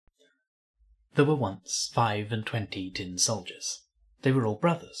There were once 25 tin soldiers. They were all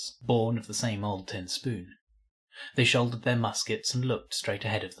brothers, born of the same old tin spoon. They shouldered their muskets and looked straight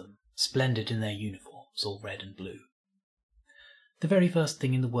ahead of them, splendid in their uniforms, all red and blue. The very first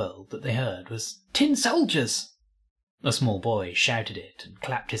thing in the world that they heard was, "Tin soldiers!" A small boy shouted it and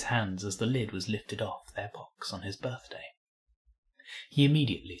clapped his hands as the lid was lifted off their box on his birthday. He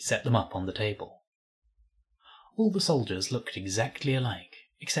immediately set them up on the table. All the soldiers looked exactly alike,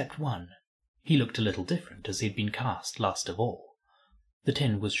 except one. He looked a little different, as he had been cast last of all. The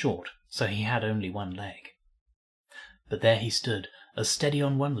tin was short, so he had only one leg. But there he stood, as steady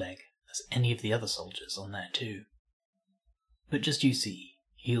on one leg as any of the other soldiers on there too. But just you see,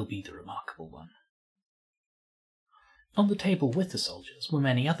 he'll be the remarkable one. On the table with the soldiers were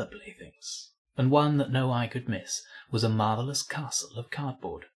many other playthings, and one that no eye could miss was a marvellous castle of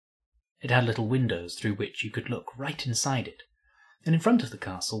cardboard. It had little windows through which you could look right inside it, and in front of the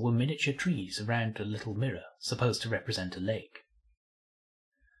castle were miniature trees around a little mirror supposed to represent a lake.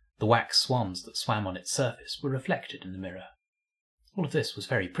 The wax swans that swam on its surface were reflected in the mirror. All of this was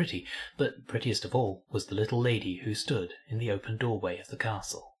very pretty, but prettiest of all was the little lady who stood in the open doorway of the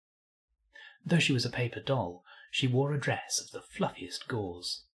castle. Though she was a paper doll, she wore a dress of the fluffiest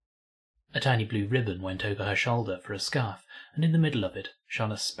gauze. A tiny blue ribbon went over her shoulder for a scarf, and in the middle of it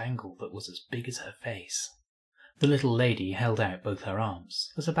shone a spangle that was as big as her face. The little lady held out both her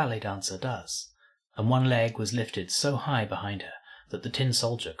arms, as a ballet dancer does, and one leg was lifted so high behind her that the tin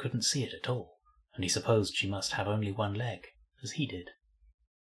soldier couldn't see it at all, and he supposed she must have only one leg, as he did.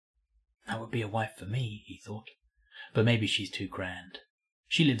 That would be a wife for me, he thought, but maybe she's too grand.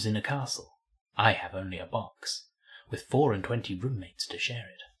 She lives in a castle. I have only a box, with 24 roommates to share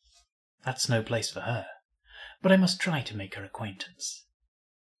it. That's no place for her, but I must try to make her acquaintance.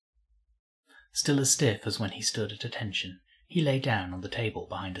 Still as stiff as when he stood at attention, he lay down on the table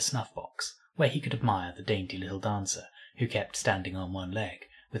behind a snuff-box, where he could admire the dainty little dancer, who kept standing on one leg,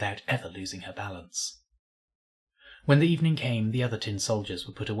 without ever losing her balance. When the evening came, the other tin soldiers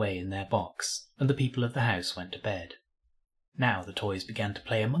were put away in their box, and the people of the house went to bed. Now the toys began to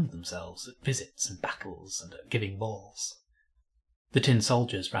play among themselves at visits and battles and at giving balls. The tin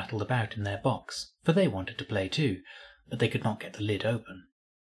soldiers rattled about in their box, for they wanted to play too, but they could not get the lid open.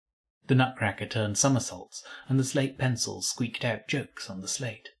 The nutcracker turned somersaults, and the slate pencils squeaked out jokes on the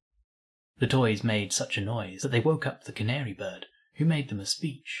slate. The toys made such a noise that they woke up the canary bird, who made them a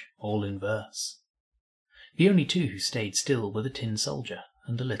speech, all in verse. The only two who stayed still were the tin soldier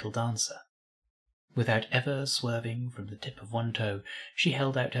and the little dancer. Without ever swerving from the tip of one toe, she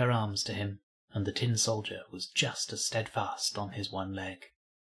held out her arms to him, and the tin soldier was just as steadfast on his one leg.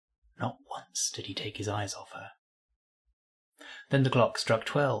 Not once did he take his eyes off her. Then the clock struck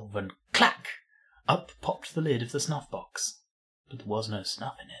 12, and clack! Up popped the lid of the snuff-box. But there was no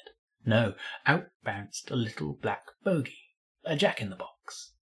snuff in it. No, out bounced a little black bogey, a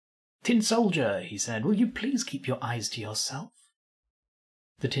jack-in-the-box. "Tin soldier," he said, "will you please keep your eyes to yourself?"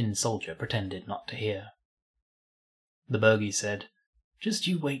 The tin soldier pretended not to hear. The bogey said, "Just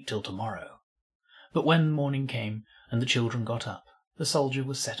you wait till tomorrow." But when morning came, and the children got up, the soldier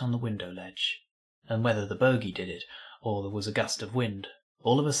was set on the window ledge, and whether the bogey did it, or there was a gust of wind,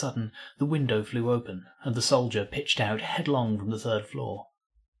 all of a sudden the window flew open, and the soldier pitched out headlong from the 3rd floor.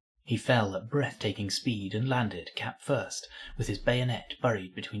 He fell at breathtaking speed and landed, cap first, with his bayonet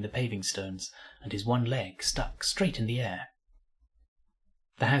buried between the paving stones, and his one leg stuck straight in the air.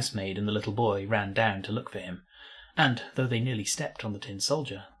 The housemaid and the little boy ran down to look for him, and, though they nearly stepped on the tin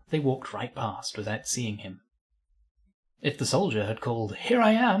soldier, they walked right past without seeing him. If the soldier had called, "Here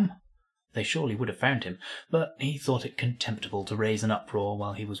I am!" they surely would have found him, but he thought it contemptible to raise an uproar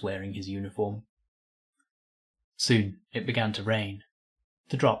while he was wearing his uniform. Soon it began to rain.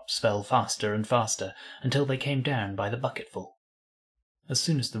 The drops fell faster and faster, until they came down by the bucketful. As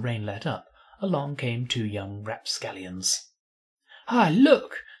soon as the rain let up, along came 2 young rapscallions. "Hi,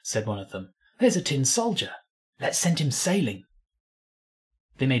 look!" said one of them. "There's a tin soldier. Let's send him sailing."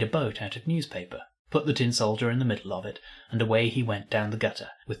 They made a boat out of newspaper, put the tin soldier in the middle of it, and away he went down the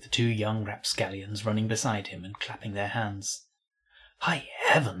gutter, with the 2 young rapscallions running beside him and clapping their hands. High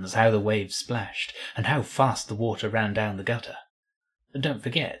heavens, how the waves splashed, and how fast the water ran down the gutter! Don't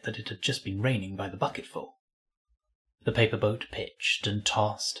forget that it had just been raining by the bucketful. The paper boat pitched and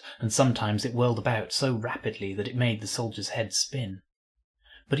tossed, and sometimes it whirled about so rapidly that it made the soldier's head spin.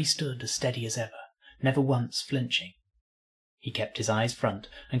 But he stood as steady as ever, never once flinching. He kept his eyes front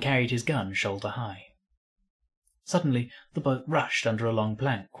and carried his gun shoulder high. Suddenly the boat rushed under a long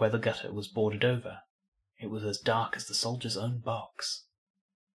plank where the gutter was boarded over. It was as dark as the soldier's own box.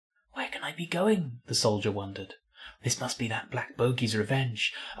 "Where can I be going?" the soldier wondered. This must be that black bogey's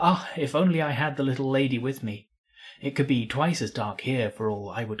revenge. Ah, if only I had the little lady with me. It could be twice as dark here for all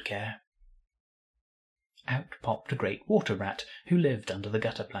I would care. Out popped a great water rat who lived under the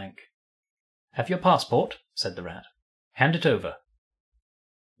gutter plank. "Have your passport?" said the rat. "Hand it over."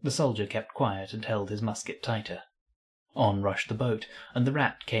 The soldier kept quiet and held his musket tighter. On rushed the boat, and the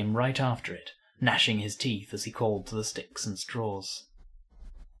rat came right after it, gnashing his teeth as he called to the sticks and straws.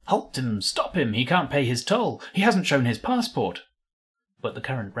 "Halt him! Stop him! He can't pay his toll! He hasn't shown his passport!" But the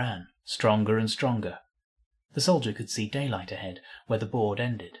current ran, stronger and stronger. The soldier could see daylight ahead, where the board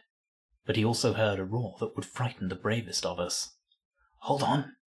ended. But he also heard a roar that would frighten the bravest of us. "Hold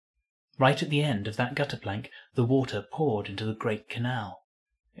on!" Right at the end of that gutter plank, the water poured into the great canal.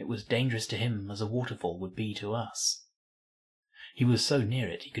 It was dangerous to him as a waterfall would be to us. He was so near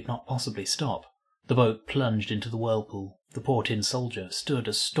it he could not possibly stop. The boat plunged into the whirlpool. The poor tin soldier stood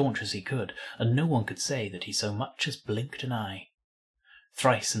as staunch as he could, and no one could say that he so much as blinked an eye.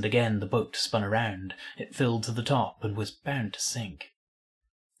 Thrice and again the boat spun around. It filled to the top and was bound to sink.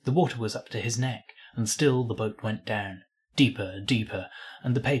 The water was up to his neck, and still the boat went down, deeper, deeper,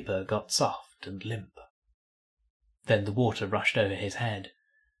 and the paper got soft and limp. Then the water rushed over his head.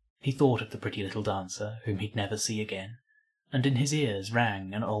 He thought of the pretty little dancer, whom he'd never see again, and in his ears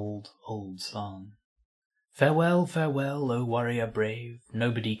rang an old, old song. "Farewell, farewell, O warrior brave,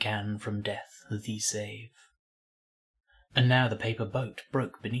 nobody can from death thee save." And now the paper boat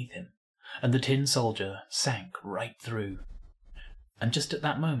broke beneath him, and the tin soldier sank right through. And just at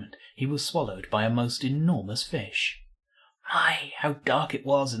that moment he was swallowed by a most enormous fish. My, how dark it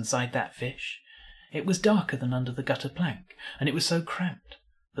was inside that fish! It was darker than under the gutter plank, and it was so cramped,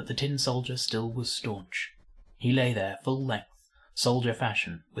 but the tin soldier still was staunch. He lay there full length, soldier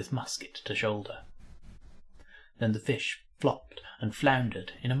fashion, with musket to shoulder. Then the fish flopped and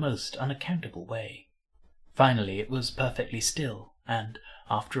floundered in a most unaccountable way. Finally it was perfectly still, and,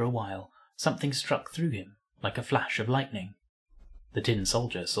 after a while, something struck through him like a flash of lightning. The tin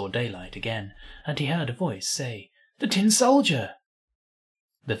soldier saw daylight again, and he heard a voice say, "The tin soldier!"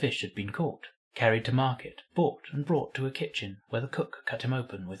 The fish had been caught, carried to market, bought and brought to a kitchen where the cook cut him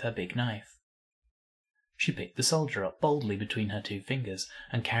open with her big knife. She picked the soldier up boldly between her 2 fingers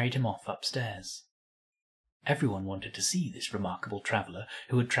and carried him off upstairs. Everyone wanted to see this remarkable traveller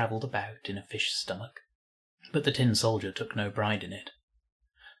who had travelled about in a fish stomach, but the tin soldier took no pride in it.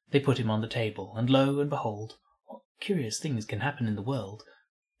 They put him on the table, and lo and behold, what curious things can happen in the world!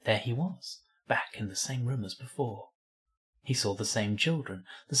 There he was, back in the same room as before. He saw the same children,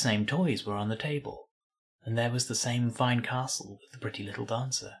 the same toys were on the table, and there was the same fine castle with the pretty little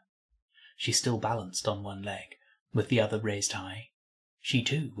dancer. She still balanced on one leg, with the other raised high. She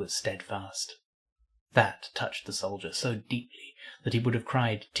too was steadfast. That touched the soldier so deeply that he would have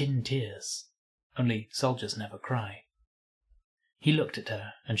cried tin tears. Only soldiers never cry. He looked at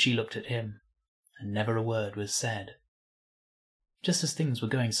her, and she looked at him, and never a word was said. Just as things were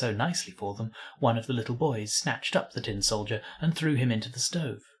going so nicely for them, one of the little boys snatched up the tin soldier and threw him into the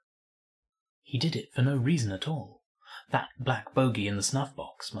stove. He did it for no reason at all. That black bogey in the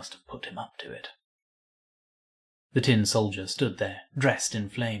snuff-box must have put him up to it. The tin soldier stood there, dressed in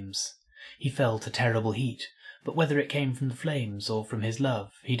flames. He felt a terrible heat, but whether it came from the flames or from his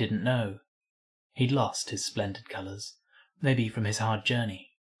love, he didn't know. He'd lost his splendid colours, maybe from his hard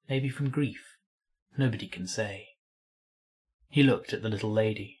journey, maybe from grief. Nobody can say. He looked at the little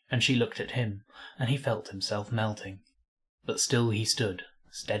lady, and she looked at him, and he felt himself melting. But still he stood,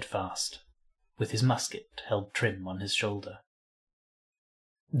 steadfast, with his musket held trim on his shoulder.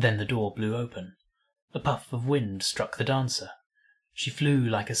 Then the door blew open. A puff of wind struck the dancer. She flew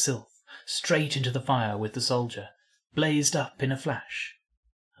like a sylph, straight into the fire with the soldier, blazed up in a flash,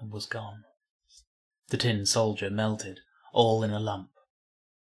 and was gone. The tin soldier melted, all in a lump.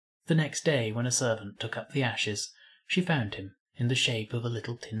 The next day, when a servant took up the ashes, she found him in the shape of a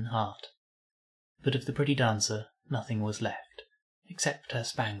little tin heart. But of the pretty dancer nothing was left, except her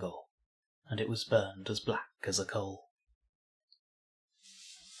spangle, and it was burned as black as a coal.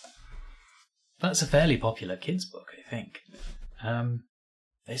 That's a fairly popular kids' book, I think.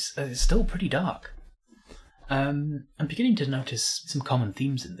 It's still pretty dark. I'm beginning to notice some common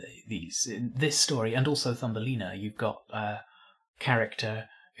themes in in this story, and also Thumbelina. You've got a character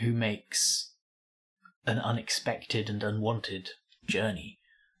who makes an unexpected and unwanted journey,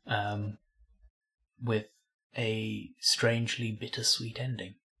 with a strangely bittersweet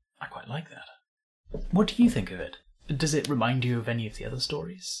ending. I quite like that. What do you think of it? Does it remind you of any of the other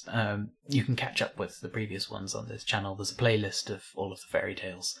stories? You can catch up with the previous ones on this channel. There's a playlist of all of the fairy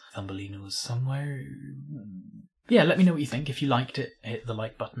tales. Thumbelina was somewhere. Yeah, let me know what you think. If you liked it, hit the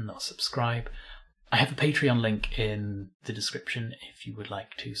like button or subscribe. I have a Patreon link in the description if you would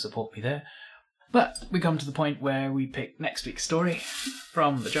like to support me there. But we come to the point where we pick next week's story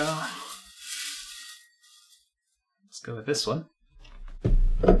from the jar. Let's go with this one.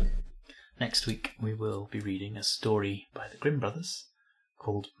 Next week we will be reading a story by the Grimm brothers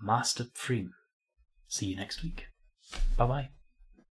called Master Pfriem. See you next week. Bye bye.